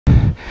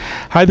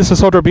Hi, this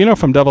is Bino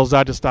from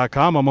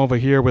DevilsDigest.com. I'm over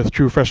here with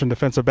true freshman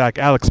defensive back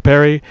Alex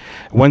Perry,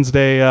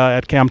 Wednesday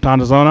at Camp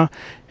Tondazona.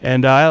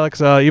 And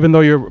Alex, even though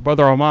your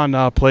brother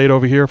Armand played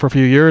over here for a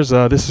few years,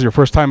 this is your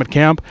first time at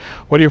camp.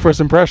 What are your first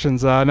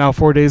impressions now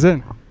 4 days in?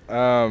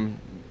 One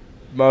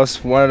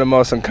of the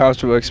most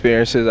uncomfortable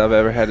experiences I've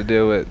ever had to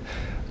deal with.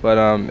 But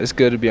it's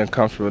good to be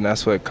uncomfortable, and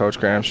that's what Coach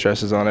Graham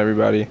stresses on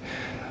everybody.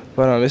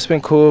 But it's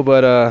been cool,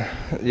 but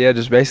yeah,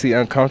 just basically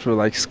uncomfortable,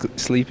 like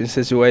sleeping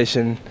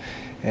situation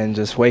and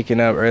just waking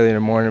up early in the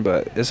morning.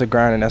 But it's a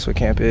grind, and that's what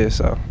camp is,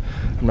 so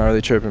I'm not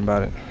really tripping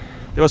about it.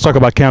 Let's talk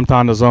about Camp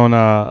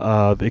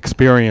Tondazona, the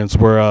experience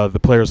where the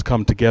players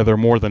come together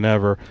more than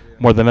ever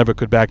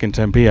could back in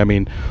Tempe. I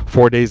mean,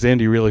 4 days in,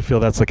 do you really feel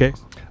that's the case?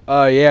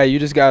 Yeah, you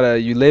just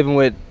you living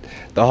with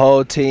the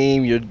whole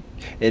team. You're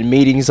in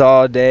meetings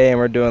all day, and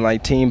we're doing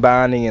like team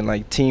bonding and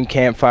like team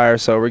campfire.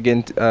 So we're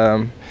getting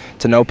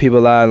to know people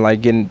a lot and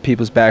like getting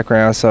people's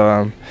background.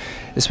 So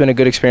it's been a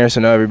good experience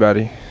to know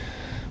everybody.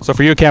 So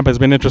for you, camp has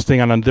been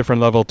interesting on a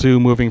different level too,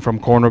 moving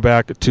from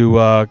cornerback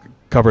to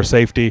cover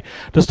safety.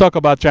 Just talk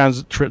about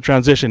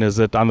transition. Is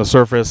it on the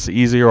surface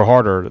easier or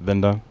harder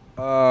than done?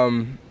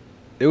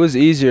 It was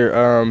easier.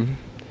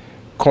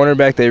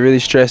 Cornerback, they really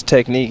stressed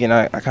technique, and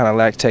I kind of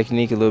lacked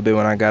technique a little bit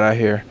when I got out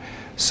here.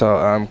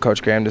 So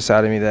Coach Graham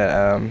decided me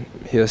that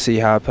he'll see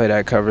how I play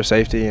that cover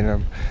safety,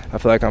 and I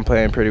feel like I'm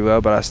playing pretty well,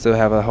 but I still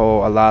have a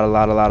lot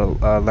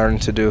of learning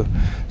to do.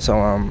 So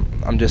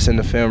I'm just in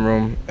the film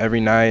room every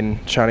night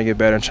and trying to get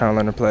better and trying to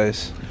learn the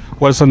plays.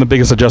 What are some of the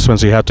biggest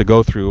adjustments you had to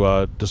go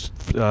through just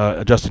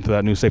adjusting to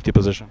that new safety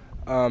position?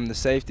 The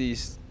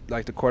safety's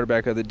like the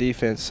quarterback of the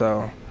defense,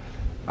 so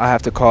I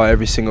have to call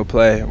every single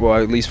play, well,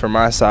 at least from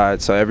my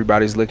side, so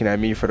everybody's looking at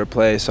me for the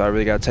play, so I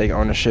really got to take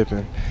ownership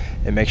and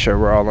make sure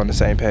we're all on the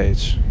same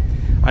page.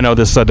 I know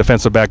this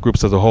defensive back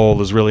groups as a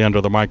whole is really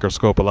under the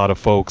microscope. A lot of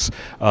folks,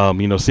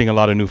 seeing a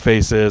lot of new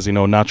faces,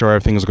 not sure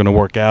everything is going to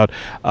work out.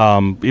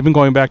 Even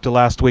going back to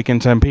last week in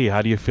Tempe,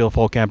 how do you feel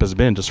fall camp has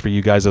been just for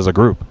you guys as a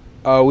group?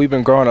 We've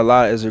been growing a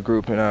lot as a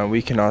group, and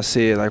we can all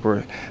see it. Like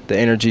the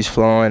energy's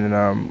flowing,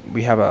 and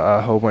we have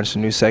a whole bunch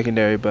of new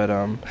secondary. But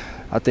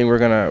I think we're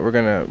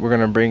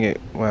gonna bring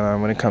it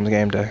when it comes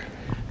game day.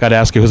 Got to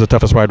ask you, who's the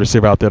toughest wide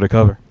receiver out there to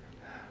cover?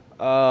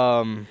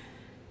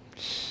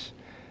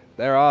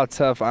 They're all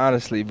tough,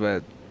 honestly,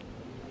 but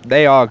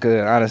they all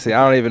good. Honestly,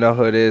 I don't even know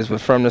who it is. But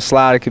from the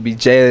slide, it could be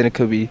Jalen. It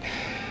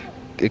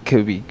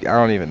could be. I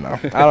don't even know.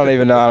 I don't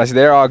even know. Honestly,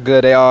 they're all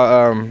good.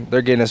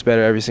 They're getting us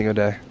better every single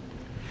day.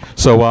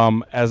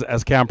 So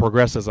as camp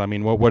progresses, I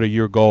mean, what are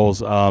your goals,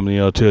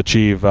 to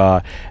achieve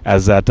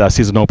as that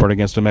season opener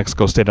against New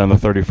Mexico State on the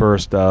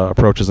 31st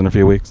approaches in a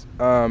few weeks?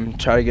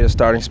 Try to get a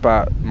starting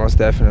spot, most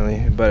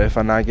definitely. But if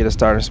I not get a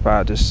starting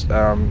spot, just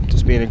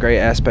being a great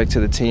aspect to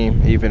the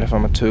team, even if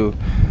I'm a 2.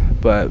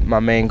 But my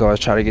main goal is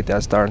try to get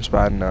that starting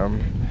spot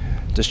and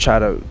just try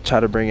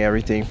to bring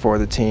everything for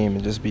the team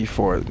and just be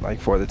for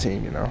the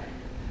team,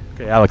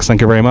 Okay, Alex,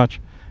 thank you very much.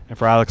 And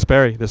for Alex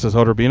Perry, this is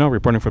Bino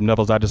reporting from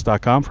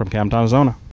DevilsDigest.com from Camp Tondazona.